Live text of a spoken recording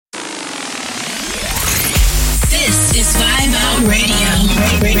Radio.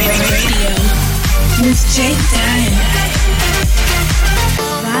 With Jake Dile.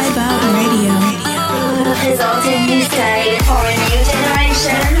 Vibeout Radio. Presenting new style for a new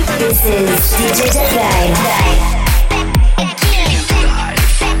generation. This is DJ Dile.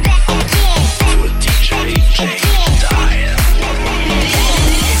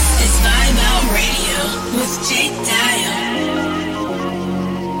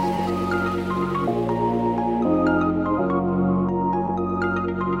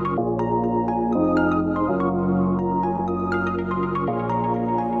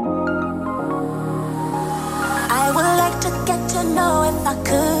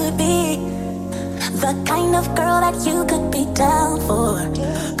 You could be down for.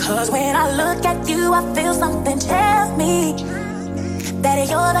 Cause when I look at you, I feel something tell me that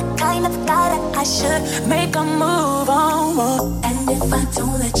you're the kind of guy that I should make a move on. And if I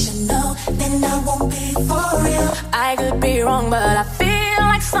don't let you know, then I won't be for real. I could be wrong, but I feel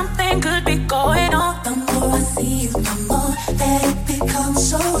like something could be going on. The more I see you, the more that it becomes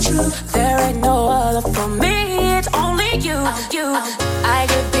so true. There ain't no other for me, it's only you. I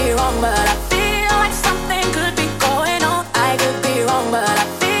could be wrong, but I feel like something could be going on. I could be wrong, but I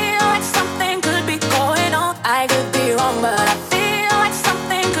feel like something could be going on. I could be wrong, but I feel like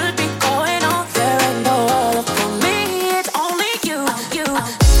something could be going on. There ain't no other for me, it's only you.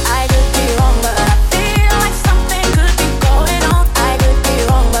 I could be wrong, but I feel like something could be going on. I could be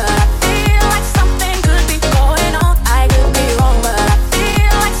wrong, but I feel like something could be going on. I could be wrong, but I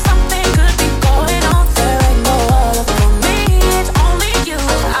feel like something could be going on. There ain't no other for me, it's only you.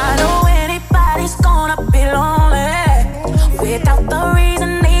 I know anybody's gonna be lonely without the reason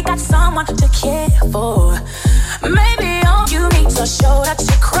they got someone to care for. Maybe all you need is a shoulder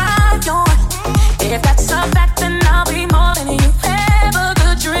to cry on. If that's a fact, then I'll be more than you ever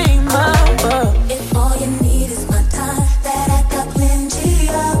could dream of. If all you need is my time, that I got plenty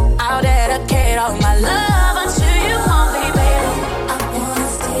of, I'll dedicate all my love unto you only, baby. I wanna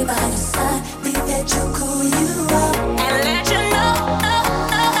stay by your side, leave that you cool you up, and let you know.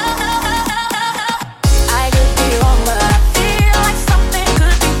 I could be wrong, but I feel like something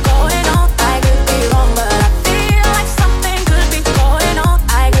could be going on. I could be wrong, but I feel like something could be going on.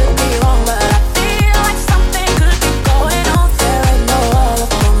 I could be wrong, but I feel like something could be going on. There ain't no other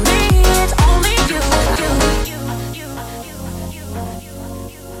for me, it's only you.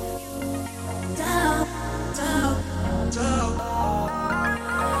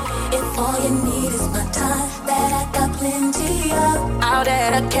 If all you need is my time, that I got plenty of, I'll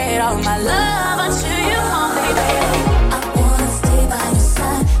dedicate all my love unto you only, baby. I wanna stay by your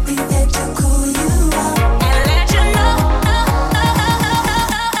side, leave that to cool you up, and let you know.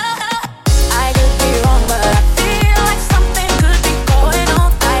 I could be wrong, but I feel like something could be going on.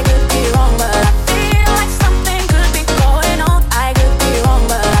 I could be wrong, but I feel like something could be going on. I could be wrong,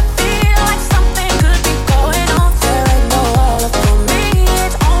 but I feel like something could be going on. There ain't no other for me,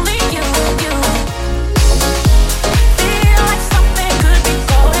 it's only you. Feel like something could be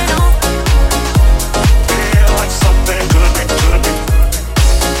going on. Feel like something could be.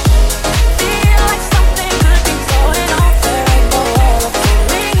 Feel like something could be going on. There ain't no other for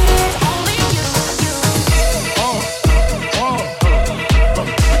me, it's only you.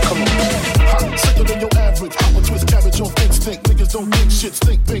 Come on. Sicker than your average. Pop a twist, cabbage off instinct. Niggas don't think shit,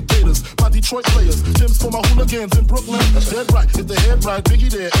 stink pink gators. My Detroit players. Tim's for my hooligans in Brooklyn. That's dead right. Hit the head right. Biggie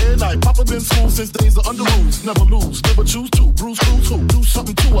there, air night. Papa been school since days of under rules. Never lose, never choose to. Bruce Cruz who? Do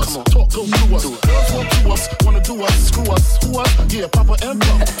something to us. Talk, go through us. Girls want to us, wanna do us, screw us. Who us? Yeah, Papa and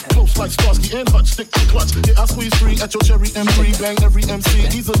Pump. Close like Starsky and Hutch. Stick to clutch. Yeah, I squeeze free at your cherry M3. Bang every MC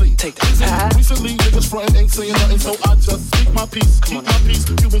easily. Take that. Recently, niggas frontin' ain't saying nothing, so I just speak my peace. Keep my peace.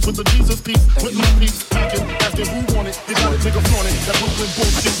 Cubans with the Jesus peace. With my peace. Packing, asking who want it. You got it, nigga flaunt it. That Brooklyn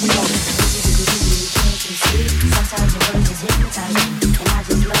bullshit, we on it. Sometimes your words is hypnotizing, and I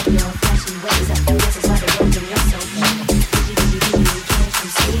just love your flashy ways. I guess it's why they work in your soul. Can't you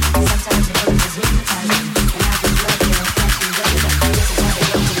see? Sometimes your words is hypnotizing, and I just love your flashy ways. I guess it's why they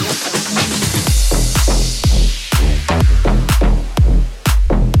work in your soul.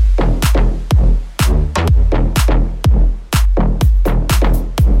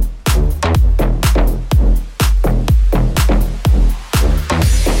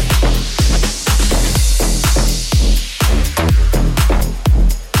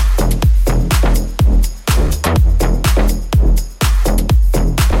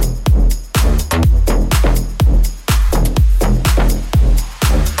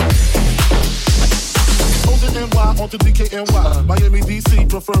 To DKNY, Miami, DC,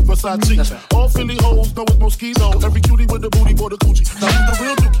 prefer Versace. Right. All Philly hoes know it's Mosquito. Every cutie with the booty for the coochie. Now who's the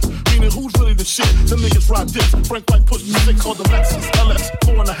real dookie? Meaning who's really the shit? Them niggas ride dicks. Frank White push the 6 on the Lexus LS.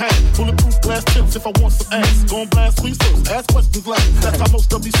 4.5. Bulletproof glass tips if I want some ass. Gon' blast squeeze first. Ask questions last. That's how most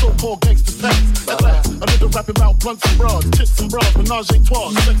of these so-called gangsters pass. At last, a nigga rapping about blunts and bras, tits and bras, menage a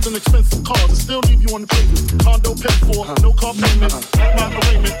trois, sex and expensive cars, and still leave you on the pavement. Condo paid for, no car payment. My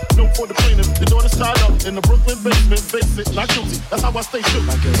arraignment, no for the plaintiff. Your daughter's tied up in the Brooklyn basement. Face it, not guilty. That's how I stay true.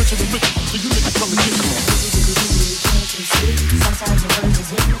 Richer than richer, so you niggas come and get me. Sometimes your words is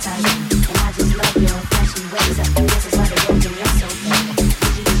hypnotizing, and I just love your flashy ways. This is why they work in your soul.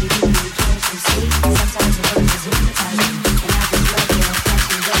 Can't you see? Sometimes your words is hypnotizing, and I just love your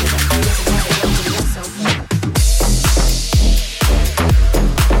flashy ways. This is why they work in your soul.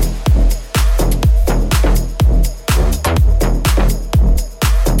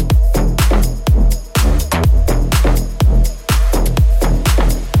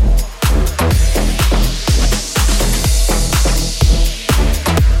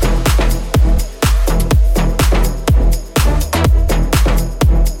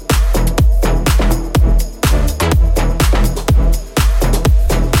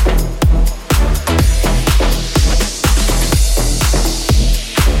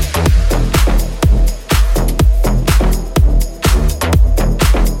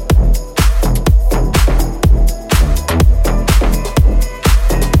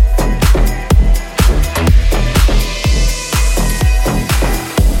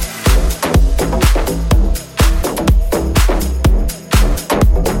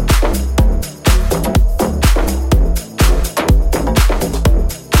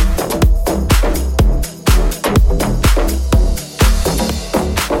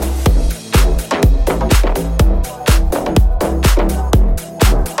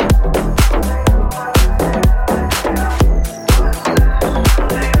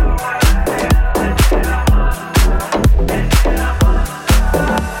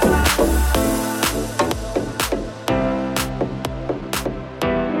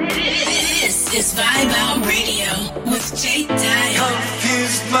 It's Vibeout Radio with Dile.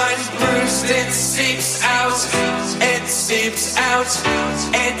 Confused mind bruised, it seeps out, it seeps out,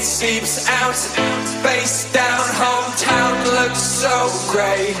 it seeps out. Face down, hometown looks so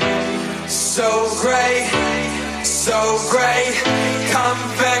grey, so grey, so grey. Come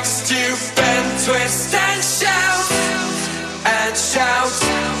vexed, you bend, twist and shout, and shout,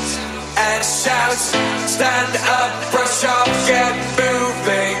 and shout. Stand up, brush off, get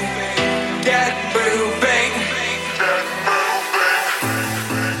moving. Get moving.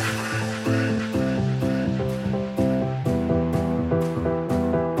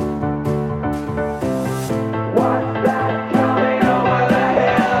 What's that coming over the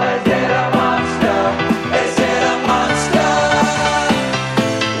hill? Is it a monster? Is it a monster?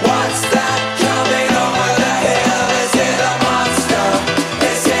 What's that coming over the hill? Is it a monster?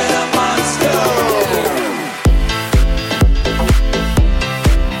 Is it a monster?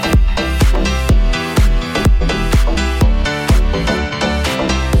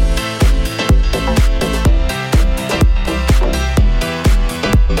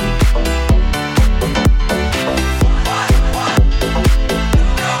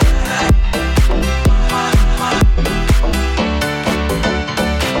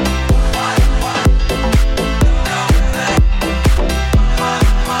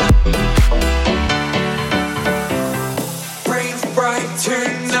 Brains bright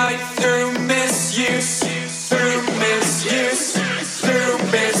tonight through misuse, through misuse, through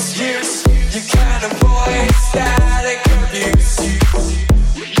misuse. You can't avoid static abuse.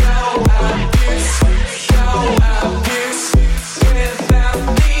 No abuse, no abuse. Without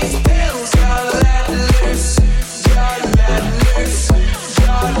these pills, you're let loose. You're let loose,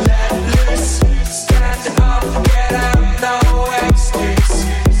 you're let loose. Stand up, get out, no excuse,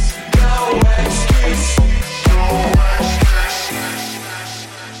 no excuse.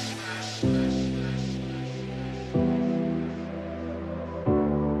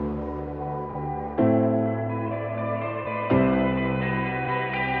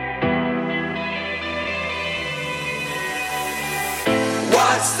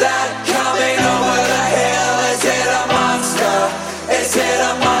 What's that coming over the hill? Is it a monster? Is it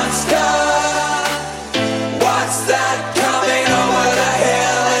a monster? What's that coming over the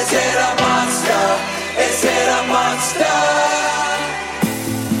hill? Is it a monster? Is it a monster?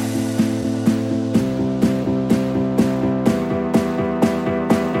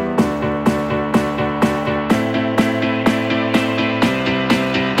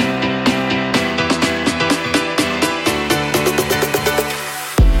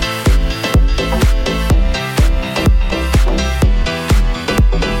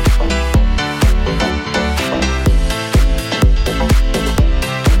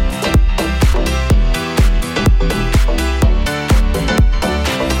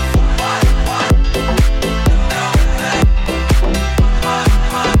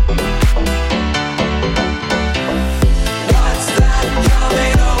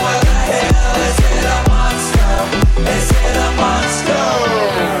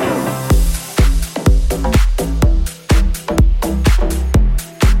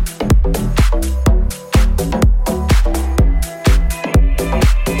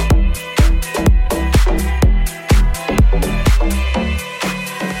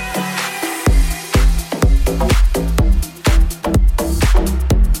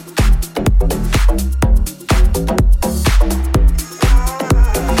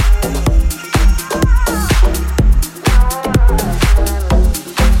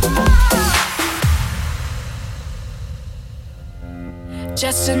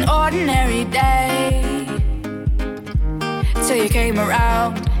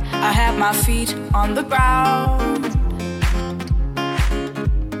 I had my feet on the ground.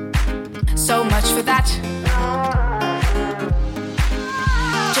 So much for that.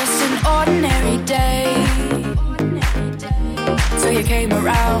 Just an ordinary day. So you came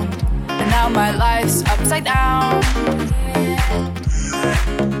around, and now my life's upside down.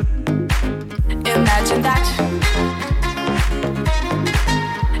 Imagine that.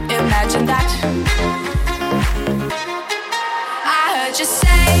 Imagine that. I heard you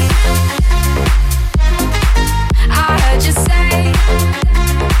say, I heard you say,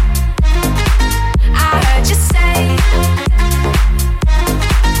 I heard you say,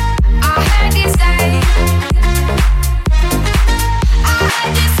 I heard you say, I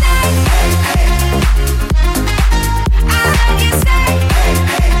heard you say, I heard you say,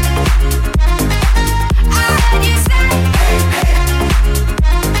 I heard you say,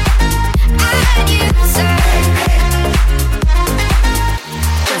 I heard you say.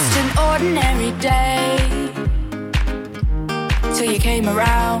 Just an ordinary day till you came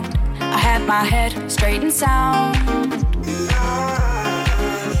around. I had my head straight and sound.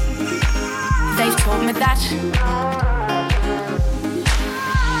 They've told me that.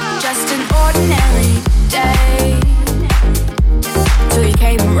 Just an ordinary day till you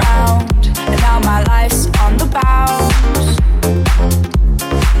came around, and now my life's on the bounce.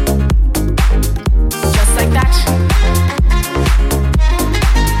 Just like that.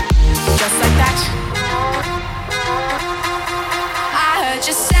 Just like that. I heard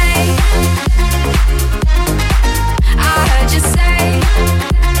you say, I heard you say,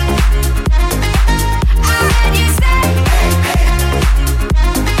 I heard you say,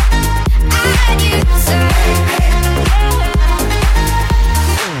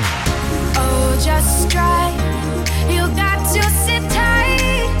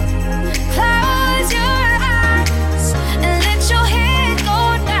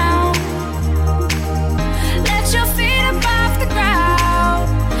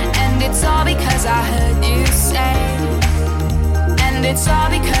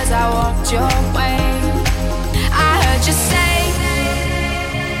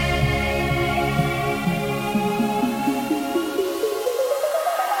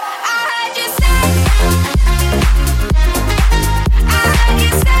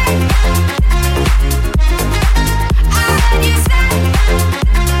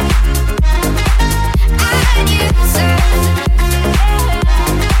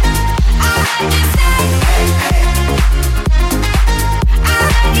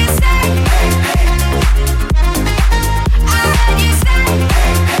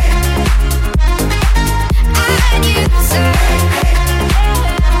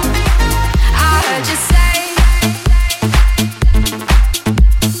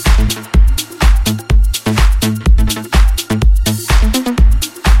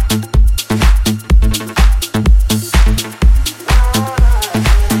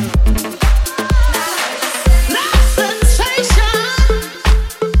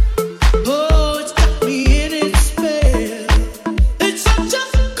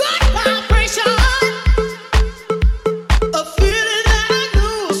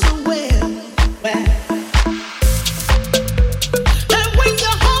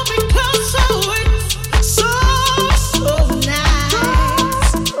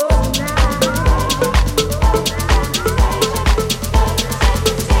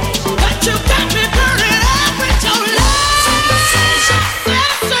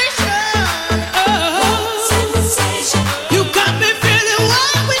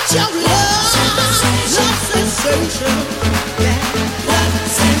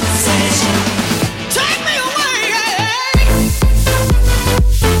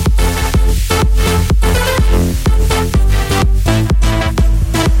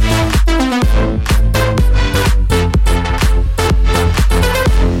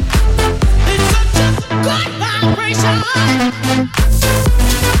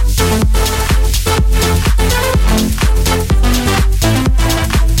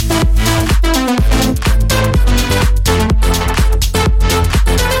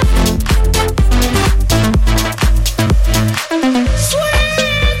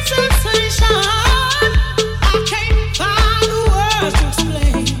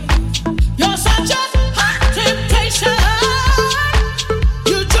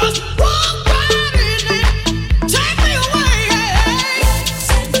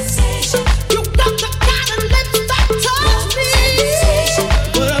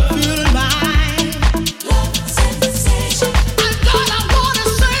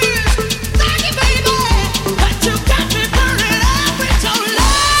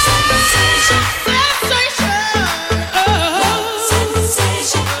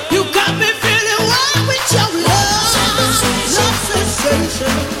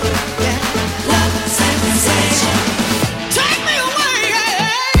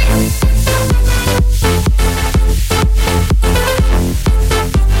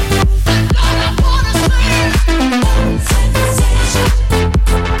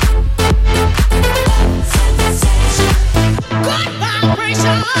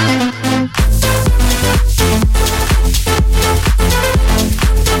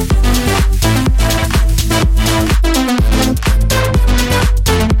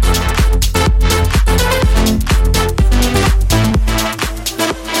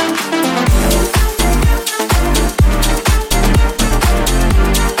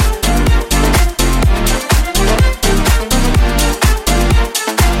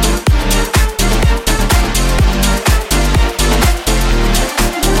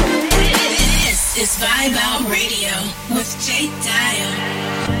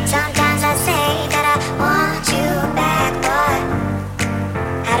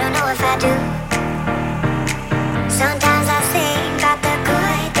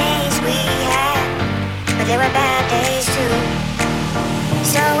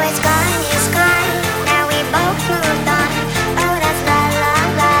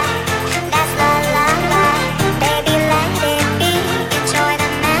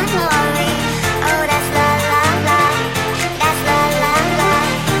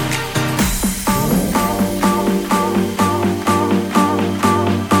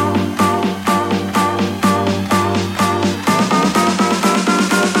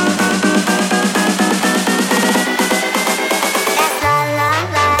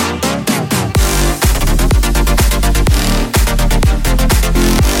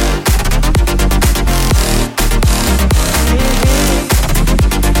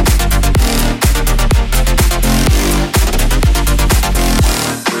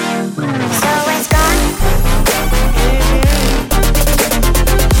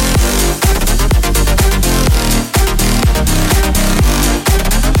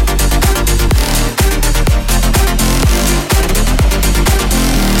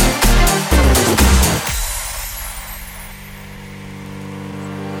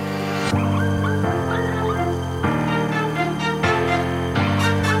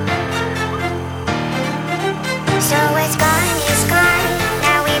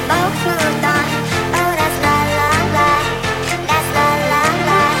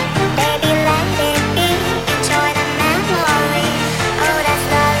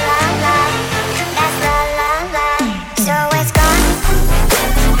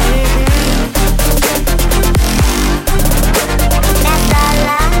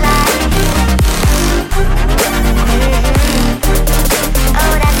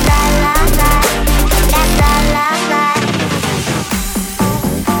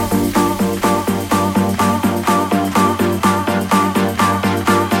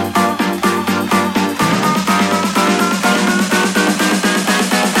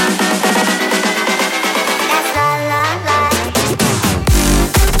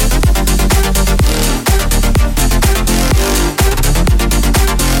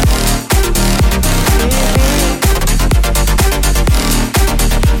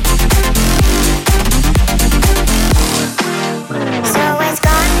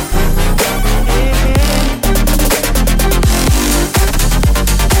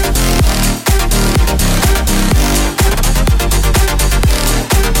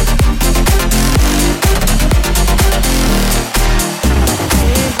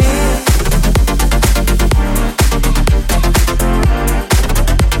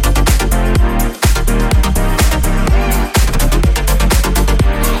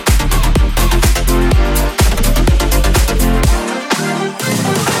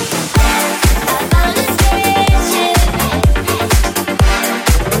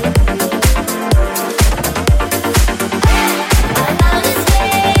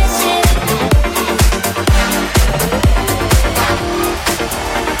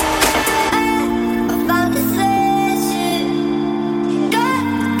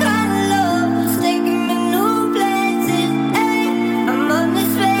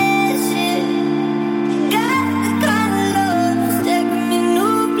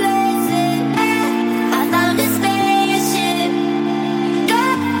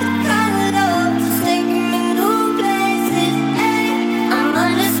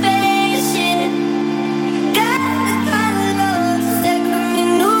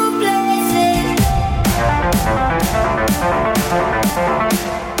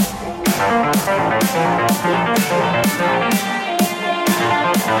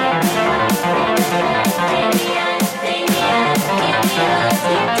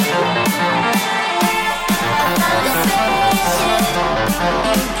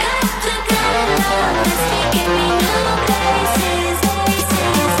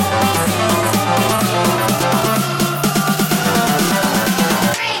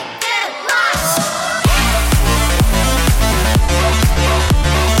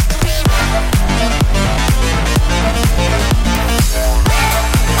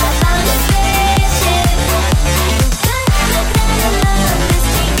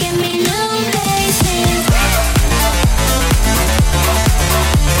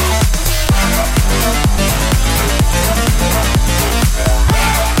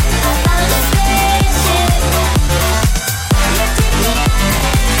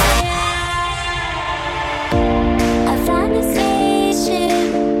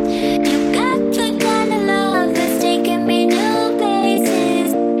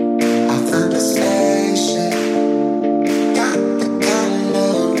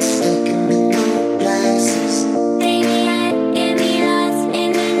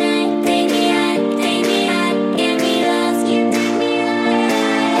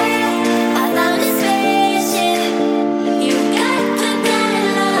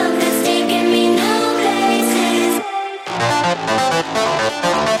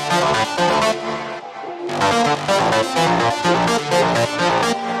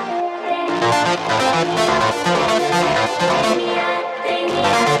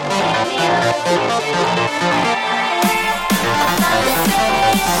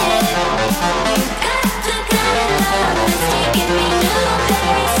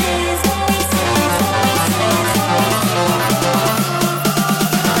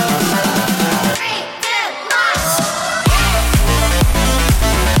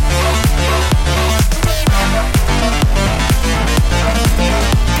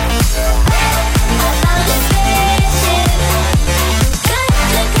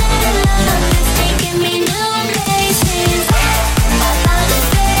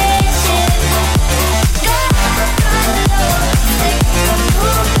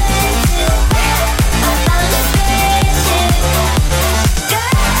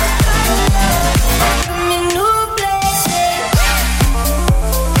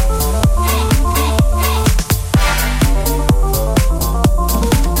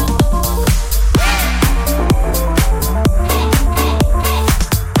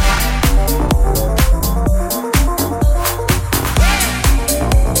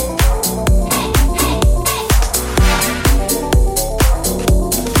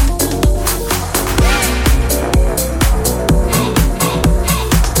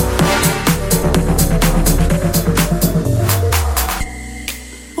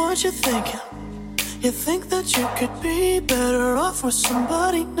 You think that you could be better off with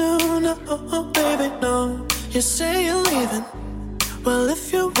somebody new? No, baby, no. You say you're leaving. Well,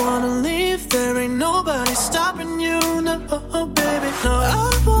 if you wanna leave, there ain't nobody stopping you. No, baby, no.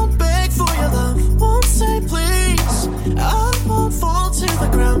 I won't beg for your love, won't say please. I won't fall to the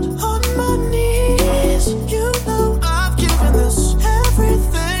ground on my knees. You know I've given this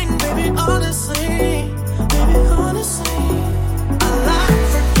everything, baby, honestly. Baby, honestly. I lie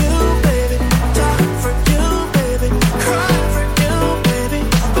for you, baby. Die for you, baby. Cry for you, baby.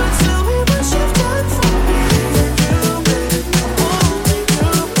 But tell me what you've done for me. For you, baby. Only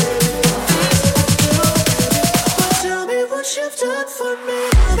you, baby. This for you, baby. But tell me what you've done for me.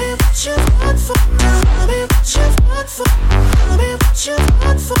 Tell me what you've done for me. Tell me what you've done for me. Tell me what you've done for me. Tell me what you've done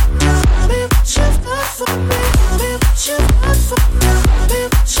for me. Tell me what you've done for me. Tell me what you've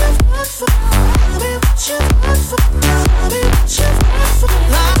done for me. Tell me what you've done for me. Tell me what you've done for me.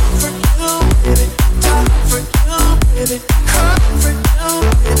 Lie for you, baby. Die for you, baby. Cry for you,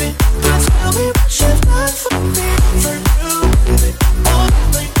 baby. But tell me what you've done for me. For you, baby.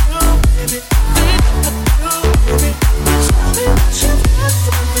 Only you, baby. Think of you, baby. But tell me what you've done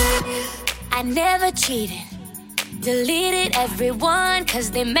for me. I never cheated. Deleted everyone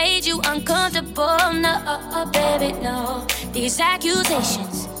cause they made you uncomfortable. No, baby, no. These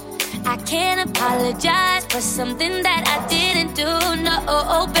accusations, I can't apologize for something that I didn't do.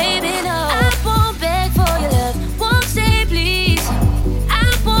 No, baby, no. I won't beg for your love, won't say please.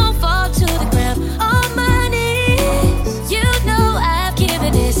 I won't fall to the ground on my knees. You know I've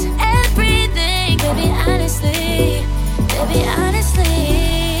given this everything, baby, honestly. Baby,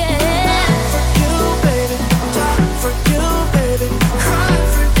 honestly, yeah. For you, baby. Die for you, baby. Cry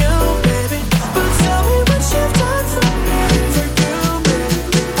for you, baby. But tell me what you've done for me. For you,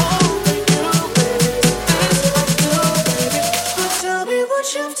 baby. Only you, baby. This for you, baby. But tell me what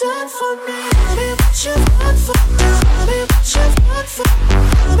you've done for me. Tell me what you've done for me. Tell me what you've done for me.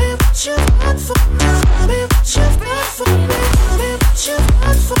 Tell me what you've done for me. Tell me what you've done for me. Tell me what you've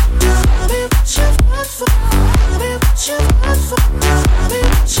done for me. Tell me what you've done for me. Tell me what you've done for me. Tell me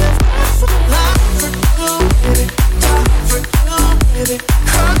what you've done for me. Lie for you, baby. Die for you, baby.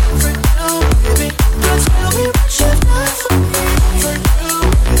 Cry for you, baby. But tell me what you've done for me. For you,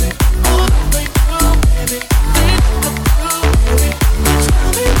 baby. Only you, baby. Think of you, baby. But tell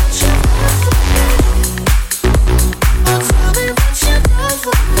me what you've done for me. But tell me what you've done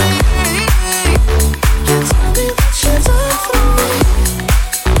for me. Tell me what you've done for me.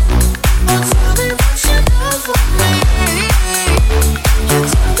 But tell me what you've done for me.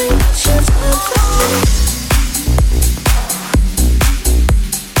 Tell me what you've done for me.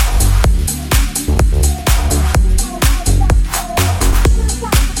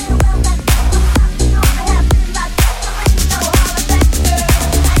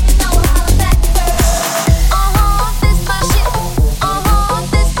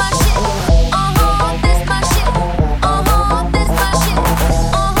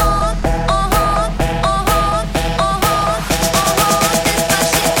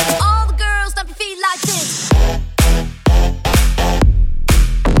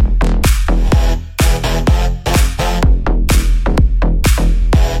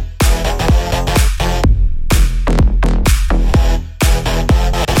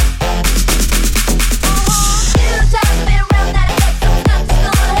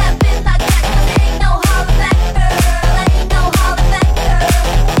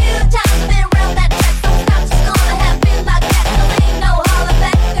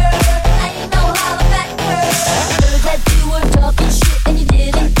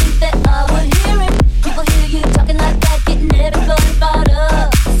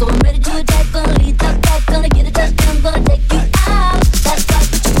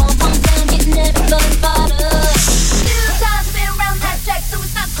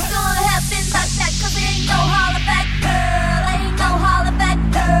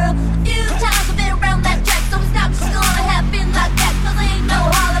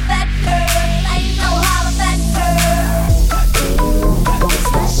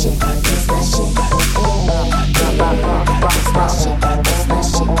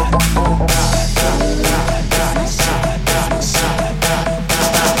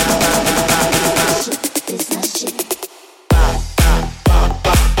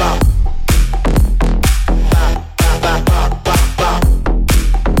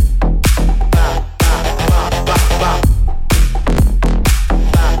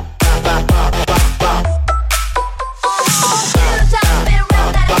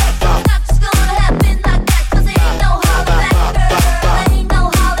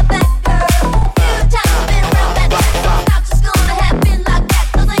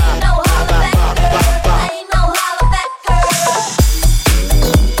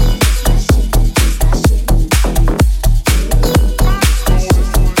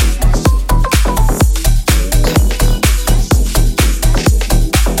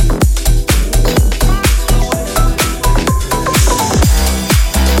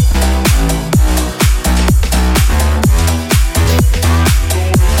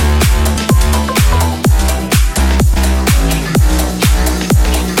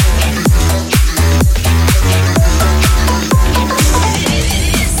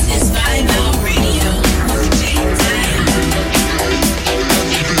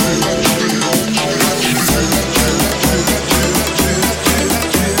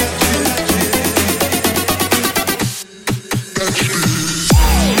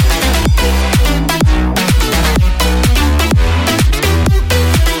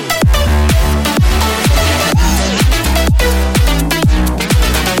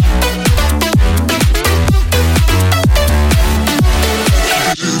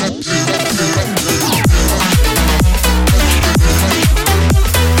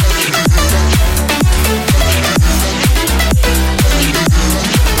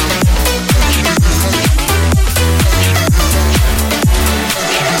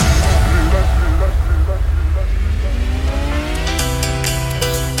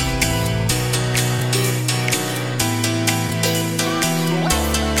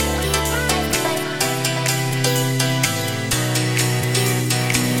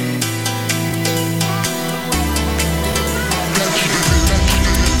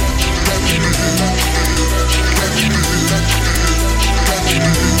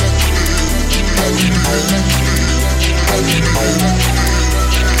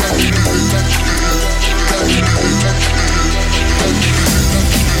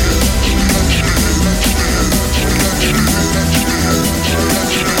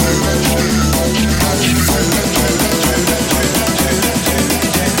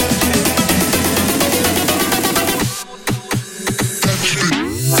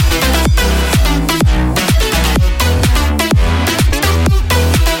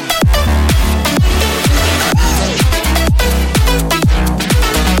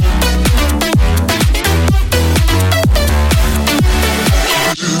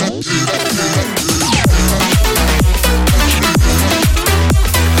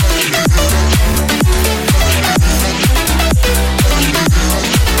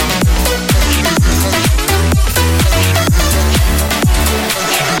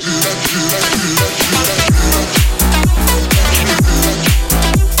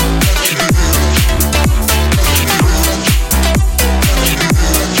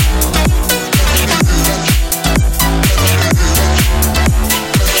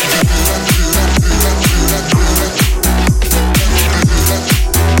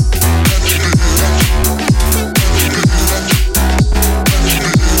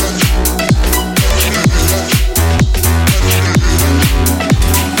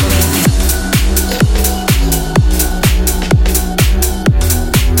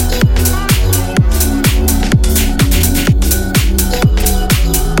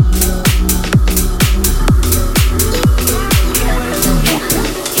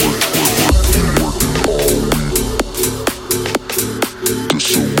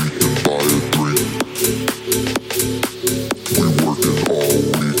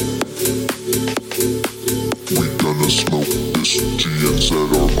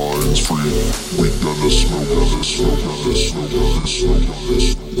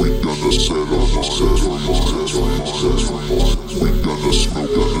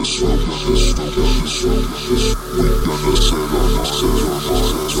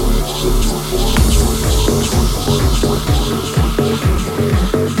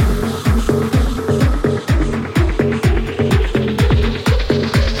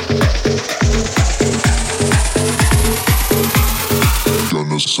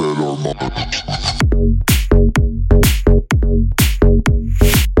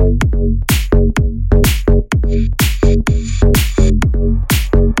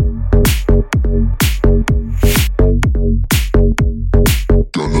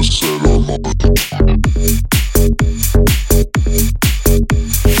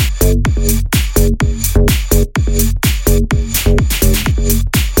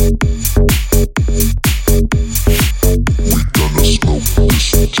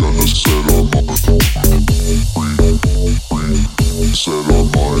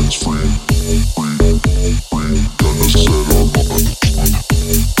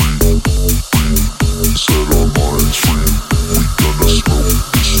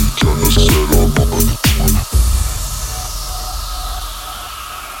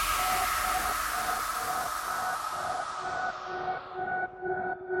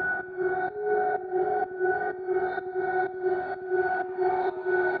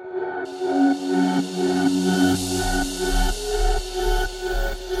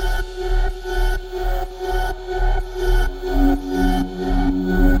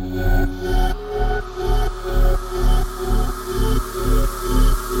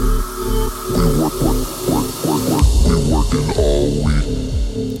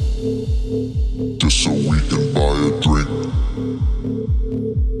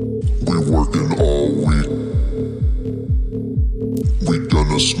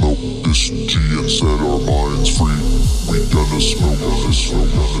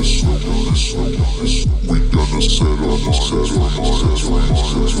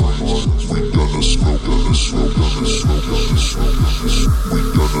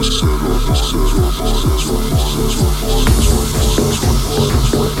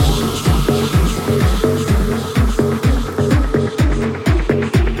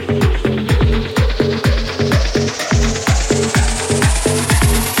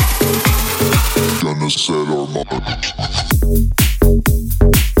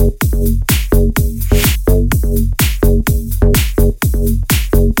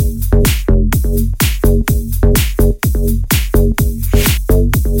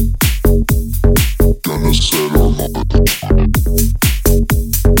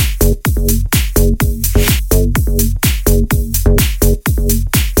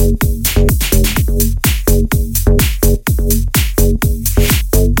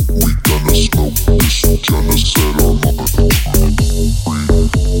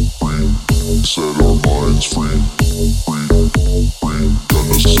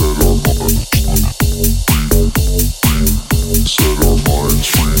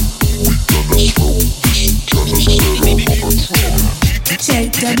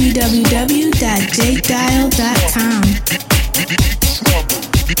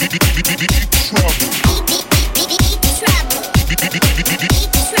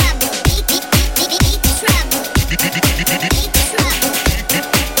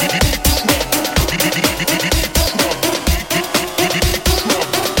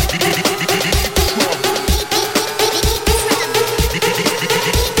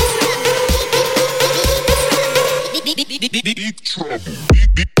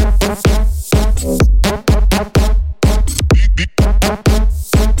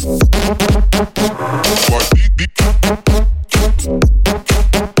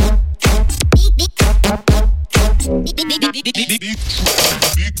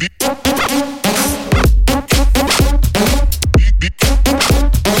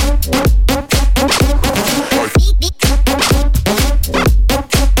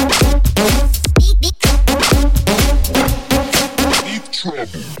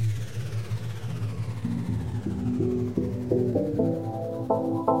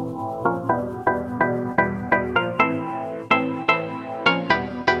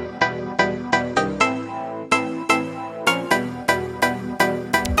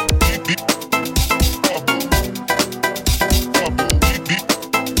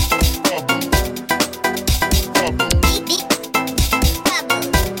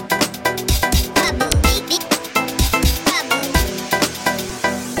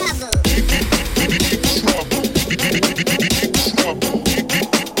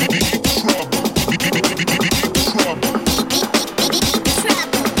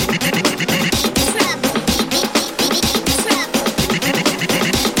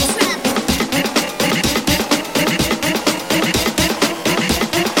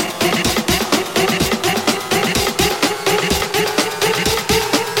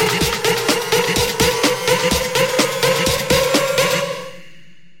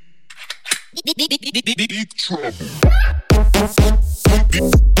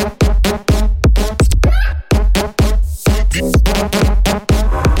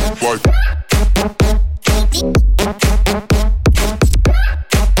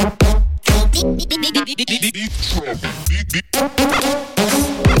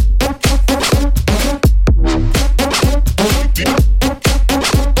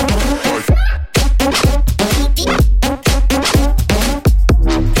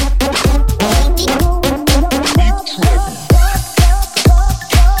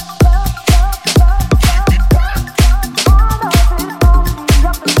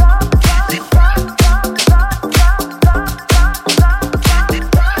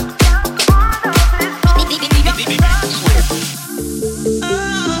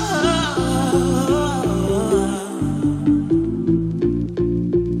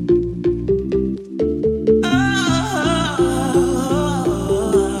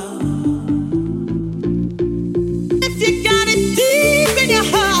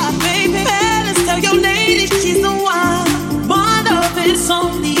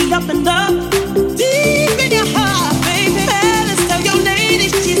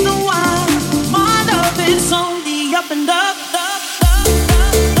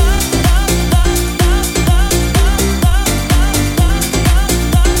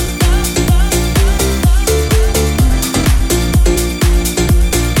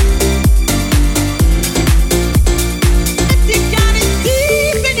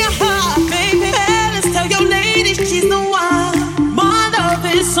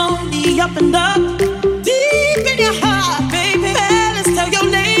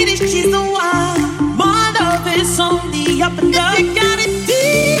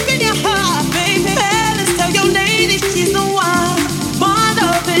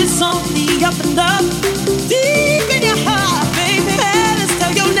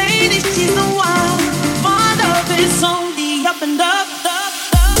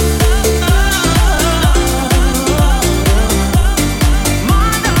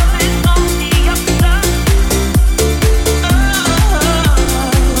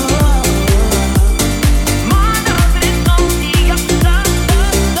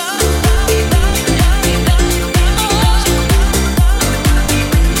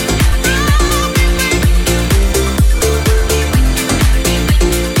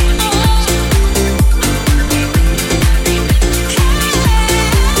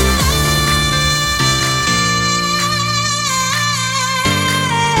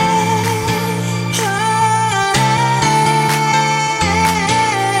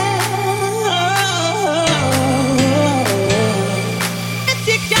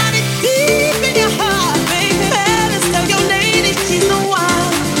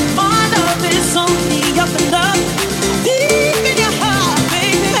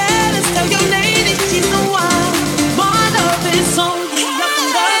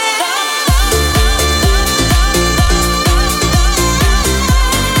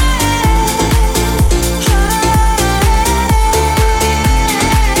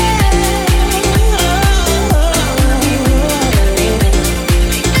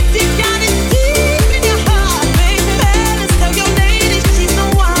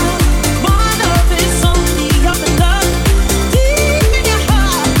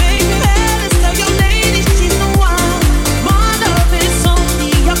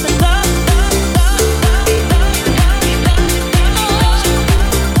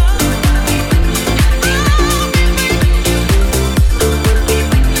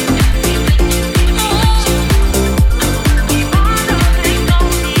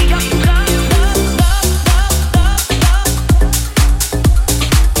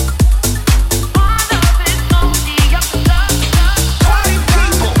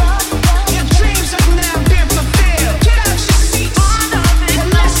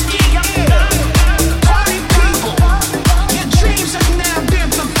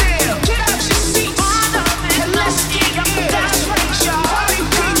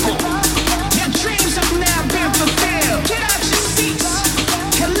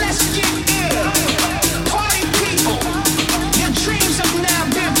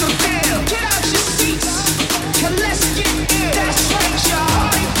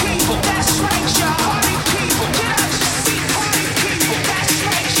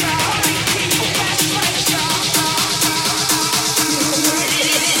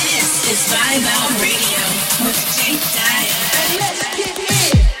 Vibeout Radio with Dile. Let's get it.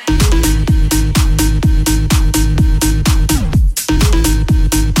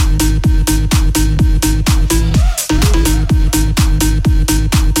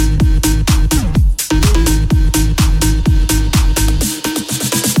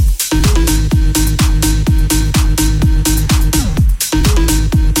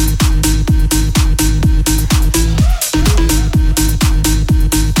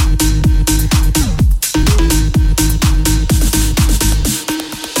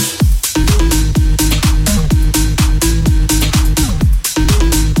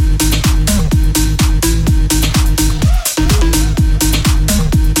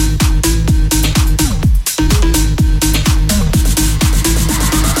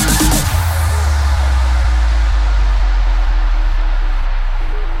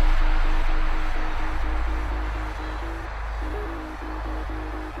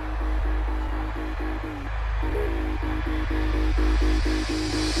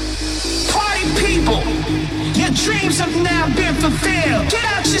 people, your dreams have now been fulfilled. Get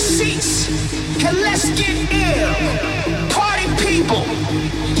out your seats and let's get ill. Party people,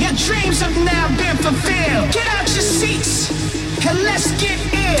 your dreams have now been fulfilled. Get out your seats and let's get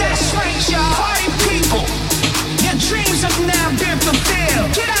ill. That's right, y'all. Party people, your dreams have now been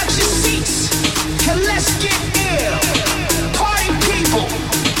fulfilled. Get out your seats and let's get ill. Party people,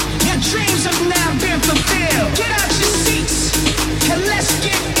 your dreams have now been fulfilled. Get out your seats and let's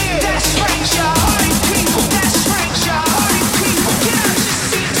get ill. That's right, y'all. Party people, that's right, y'all. Party people, get out your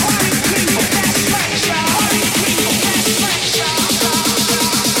seats. Party people, that's right, y'all. Party people, that's right, y'all.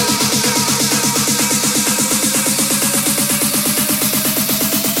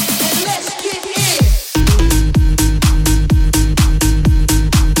 And let's get ill.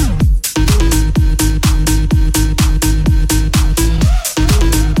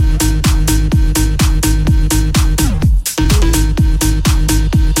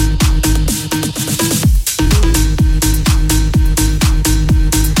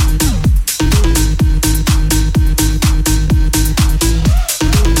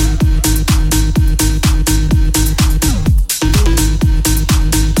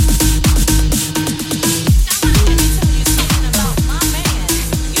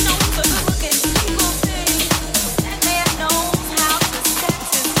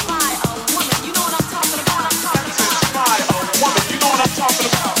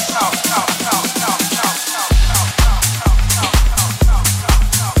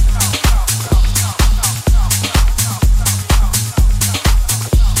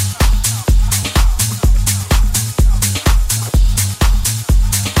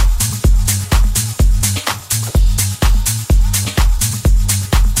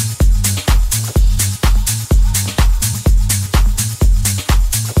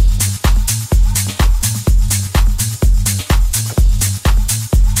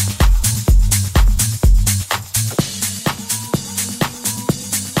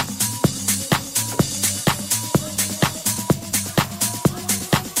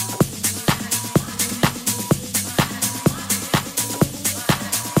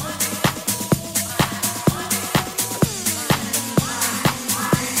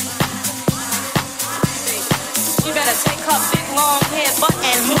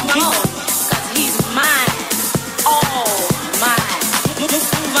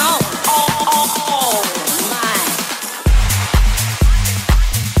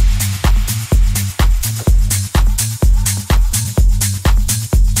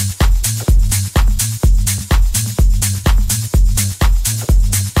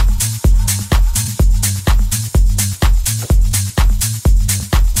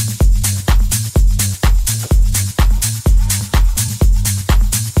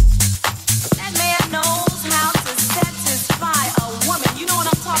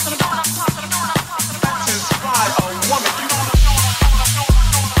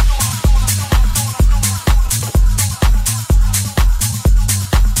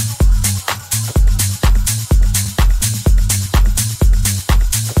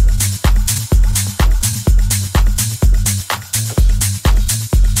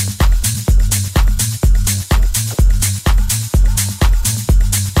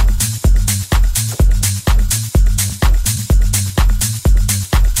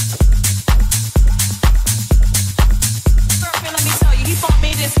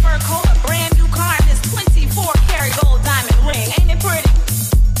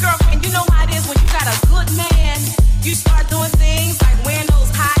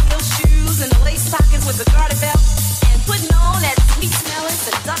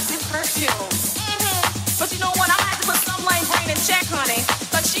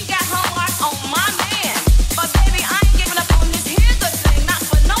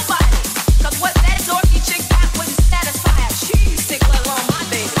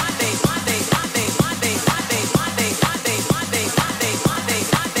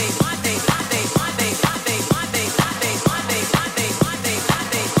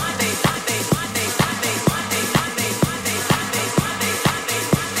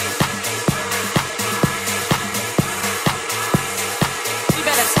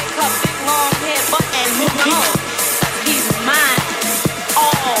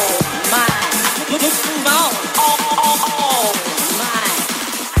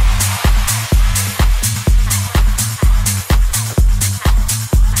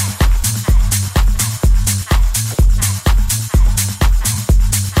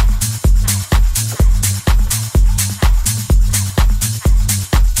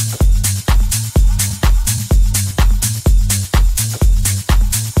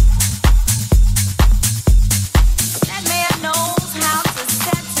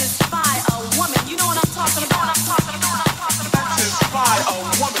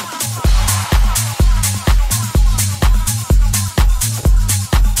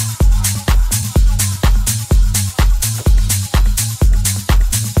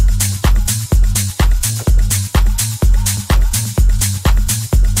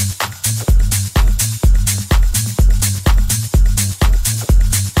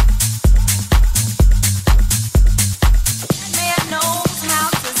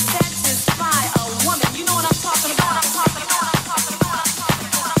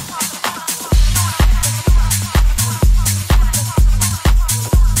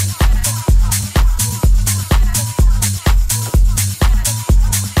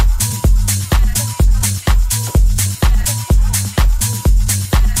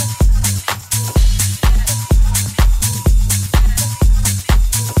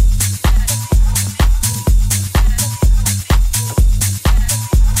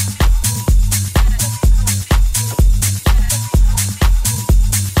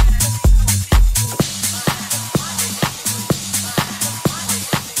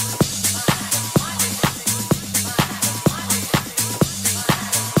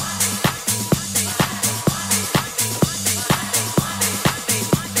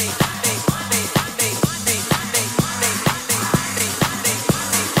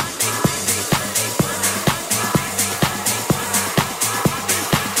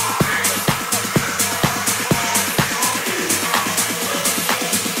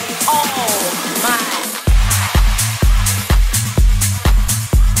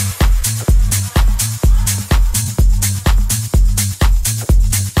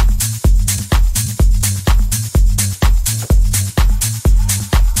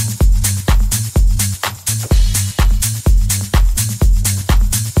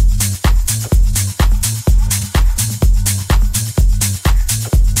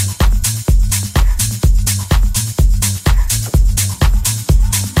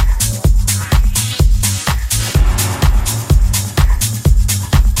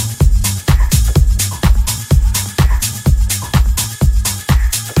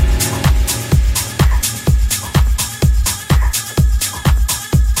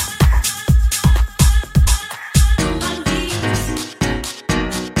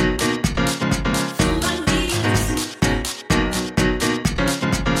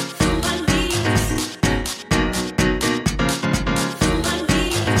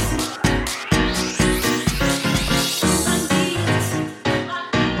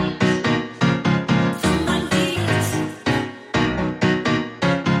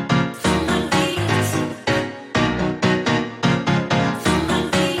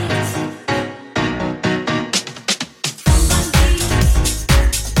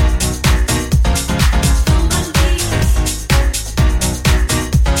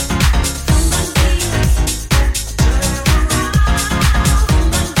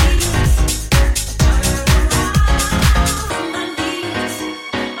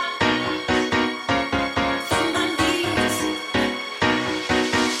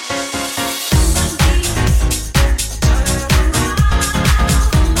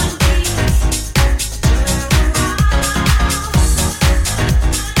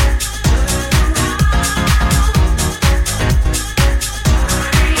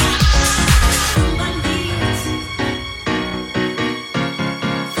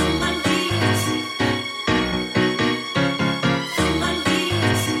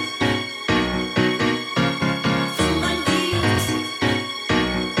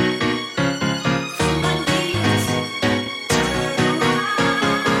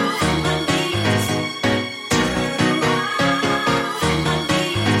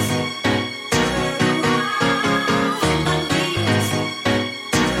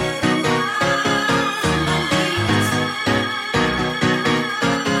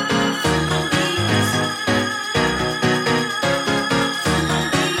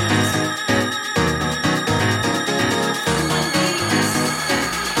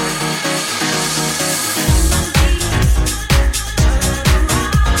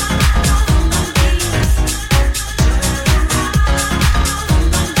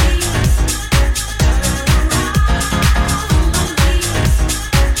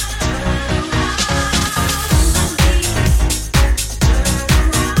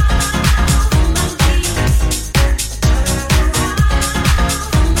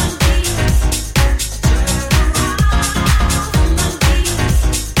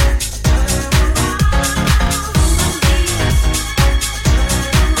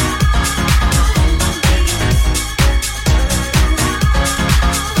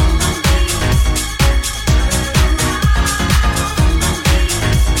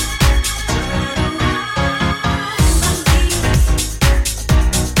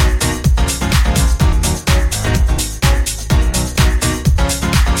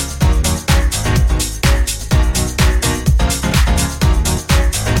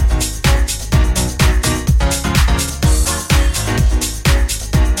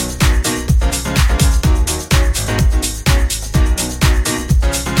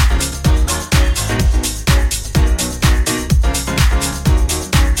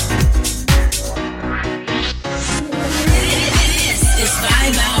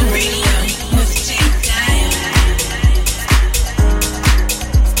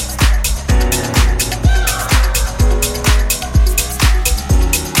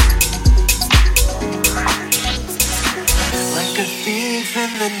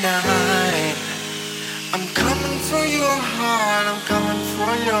 the night. I'm coming for your heart, I'm coming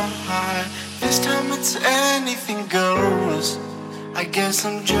for your heart. This time it's anything goes. I guess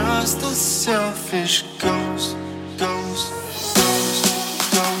I'm just a selfish ghost. Ghost, ghost,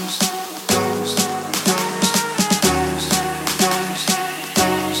 ghost, ghost, ghost, ghost, ghost,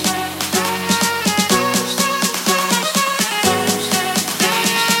 ghost,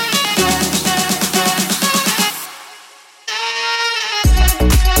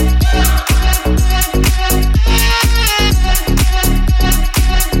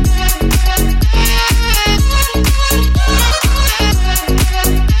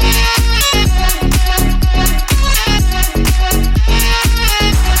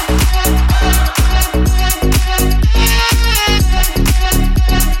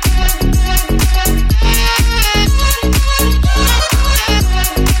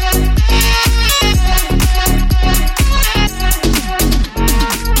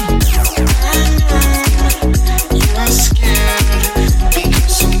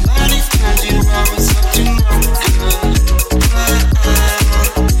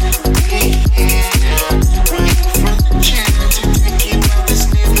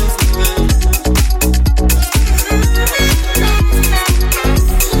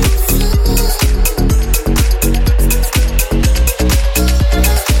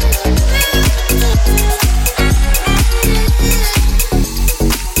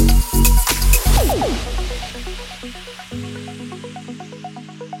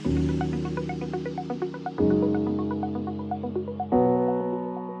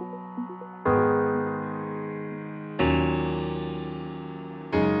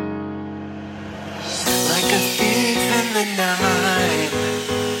 night.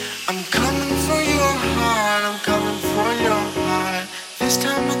 I'm coming for your heart, I'm coming for your heart. This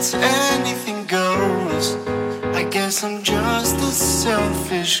time it's anything goes. I guess I'm just a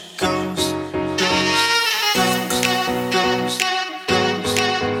selfish ghost. Ghost, ghost, ghost, ghost, ghost,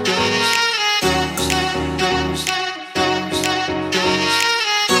 ghost, ghost,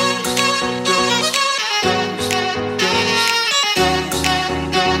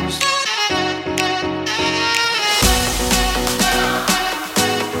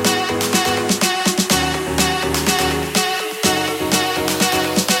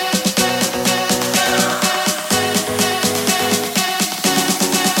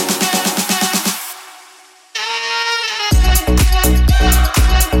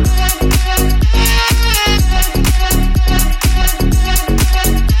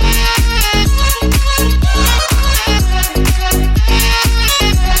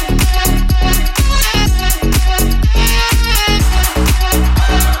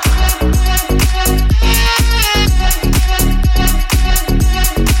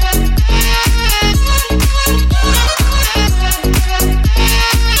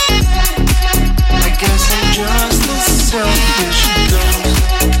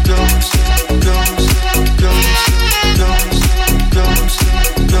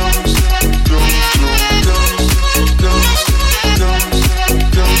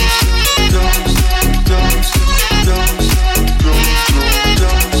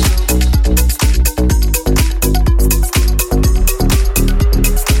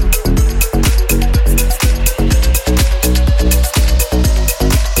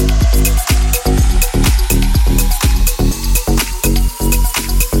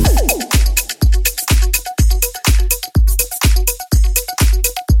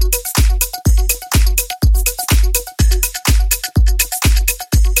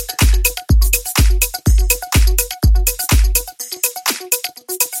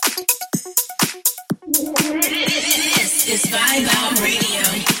 It's Vibeout Radio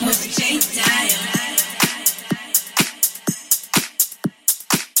with Dile.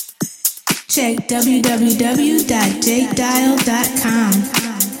 Check www.jakedile.com.